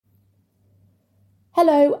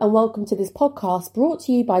Hello and welcome to this podcast brought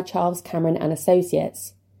to you by Charles Cameron and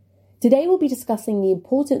Associates. Today we'll be discussing the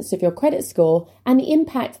importance of your credit score and the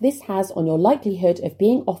impact this has on your likelihood of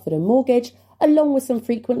being offered a mortgage, along with some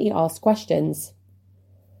frequently asked questions.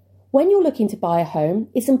 When you're looking to buy a home,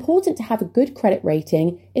 it's important to have a good credit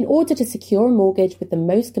rating in order to secure a mortgage with the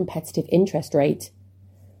most competitive interest rate.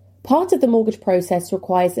 Part of the mortgage process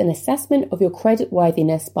requires an assessment of your credit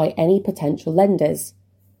worthiness by any potential lenders.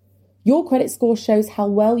 Your credit score shows how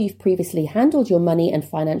well you've previously handled your money and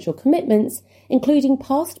financial commitments, including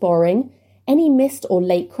past borrowing, any missed or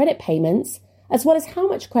late credit payments, as well as how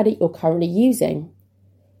much credit you're currently using.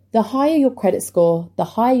 The higher your credit score, the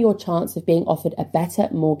higher your chance of being offered a better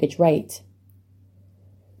mortgage rate.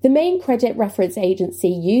 The main credit reference agency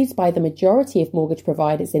used by the majority of mortgage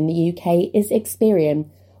providers in the UK is Experian,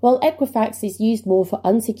 while Equifax is used more for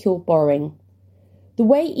unsecured borrowing. The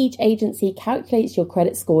way each agency calculates your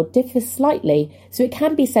credit score differs slightly, so it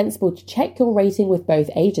can be sensible to check your rating with both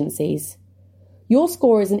agencies. Your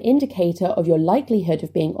score is an indicator of your likelihood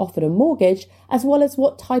of being offered a mortgage, as well as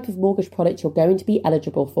what type of mortgage product you're going to be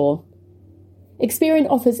eligible for. Experian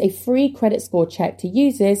offers a free credit score check to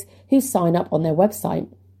users who sign up on their website.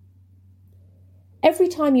 Every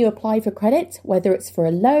time you apply for credit, whether it's for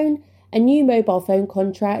a loan, a new mobile phone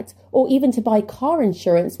contract, or even to buy car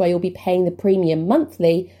insurance where you'll be paying the premium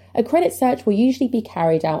monthly, a credit search will usually be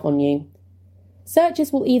carried out on you.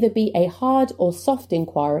 Searches will either be a hard or soft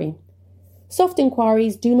inquiry. Soft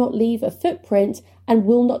inquiries do not leave a footprint and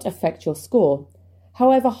will not affect your score.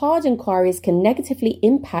 However, hard inquiries can negatively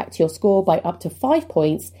impact your score by up to 5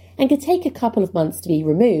 points and can take a couple of months to be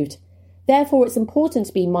removed. Therefore, it's important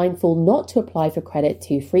to be mindful not to apply for credit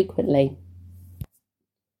too frequently.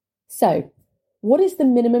 So, what is the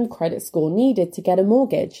minimum credit score needed to get a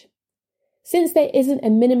mortgage? Since there isn't a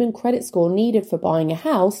minimum credit score needed for buying a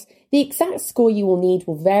house, the exact score you will need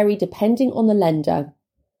will vary depending on the lender.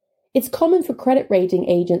 It's common for credit rating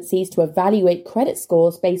agencies to evaluate credit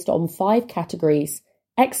scores based on 5 categories: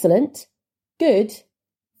 excellent, good,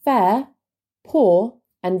 fair, poor,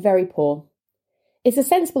 and very poor. It's a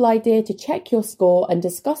sensible idea to check your score and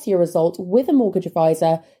discuss your result with a mortgage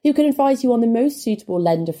advisor who can advise you on the most suitable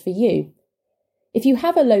lender for you. If you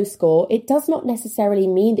have a low score, it does not necessarily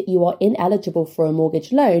mean that you are ineligible for a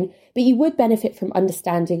mortgage loan, but you would benefit from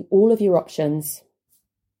understanding all of your options.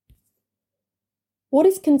 What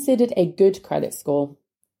is considered a good credit score?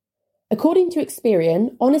 According to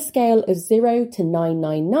Experian, on a scale of 0 to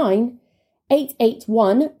 999,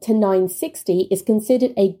 881 to 960 is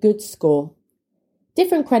considered a good score.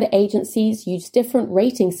 Different credit agencies use different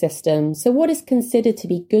rating systems, so what is considered to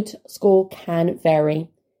be good score can vary.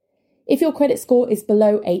 If your credit score is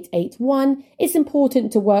below 881, it's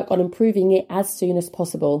important to work on improving it as soon as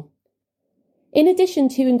possible. In addition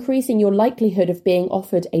to increasing your likelihood of being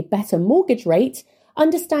offered a better mortgage rate,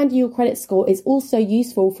 understanding your credit score is also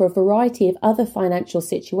useful for a variety of other financial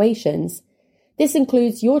situations. This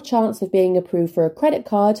includes your chance of being approved for a credit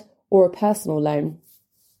card or a personal loan.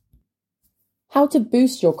 How to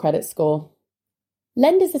boost your credit score.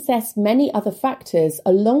 Lenders assess many other factors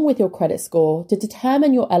along with your credit score to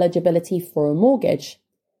determine your eligibility for a mortgage.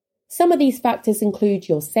 Some of these factors include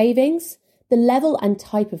your savings, the level and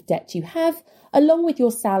type of debt you have, along with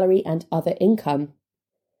your salary and other income.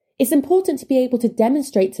 It's important to be able to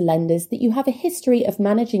demonstrate to lenders that you have a history of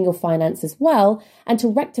managing your finances well and to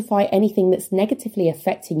rectify anything that's negatively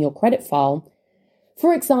affecting your credit file.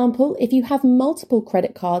 For example, if you have multiple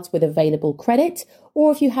credit cards with available credit,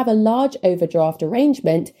 or if you have a large overdraft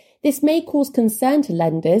arrangement, this may cause concern to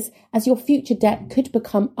lenders as your future debt could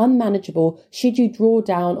become unmanageable should you draw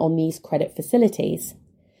down on these credit facilities.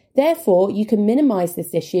 Therefore, you can minimize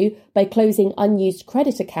this issue by closing unused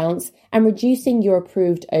credit accounts and reducing your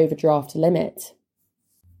approved overdraft limit.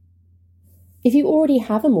 If you already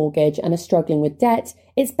have a mortgage and are struggling with debt,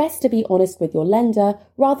 it's best to be honest with your lender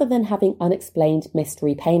rather than having unexplained missed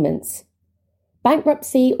repayments.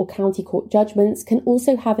 Bankruptcy or county court judgments can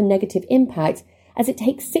also have a negative impact as it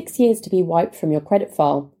takes 6 years to be wiped from your credit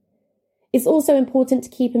file. It's also important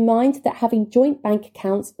to keep in mind that having joint bank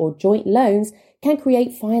accounts or joint loans can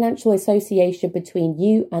create financial association between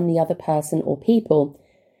you and the other person or people.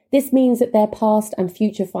 This means that their past and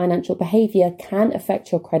future financial behaviour can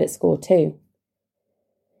affect your credit score too.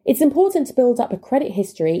 It's important to build up a credit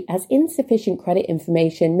history as insufficient credit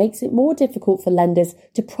information makes it more difficult for lenders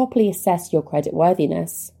to properly assess your credit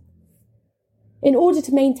worthiness. In order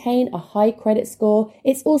to maintain a high credit score,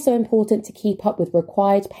 it's also important to keep up with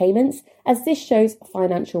required payments as this shows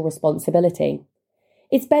financial responsibility.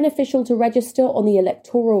 It's beneficial to register on the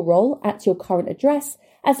electoral roll at your current address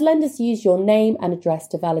as lenders use your name and address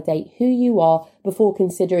to validate who you are before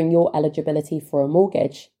considering your eligibility for a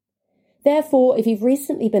mortgage. Therefore, if you've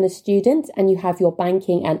recently been a student and you have your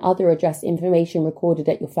banking and other address information recorded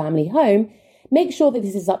at your family home, make sure that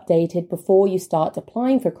this is updated before you start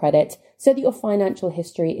applying for credit so that your financial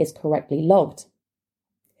history is correctly logged.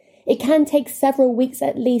 It can take several weeks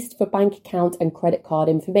at least for bank account and credit card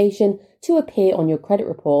information to appear on your credit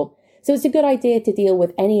report, so it's a good idea to deal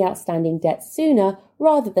with any outstanding debt sooner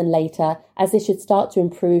rather than later, as this should start to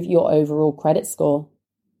improve your overall credit score.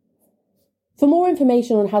 For more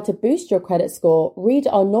information on how to boost your credit score, read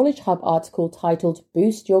our Knowledge Hub article titled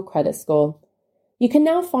Boost Your Credit Score. You can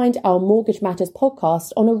now find our Mortgage Matters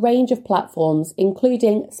podcast on a range of platforms,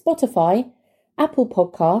 including Spotify, Apple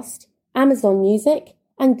Podcast, Amazon Music,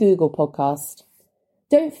 and Google Podcast.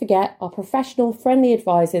 Don't forget, our professional, friendly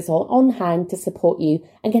advisors are on hand to support you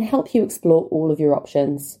and can help you explore all of your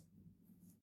options.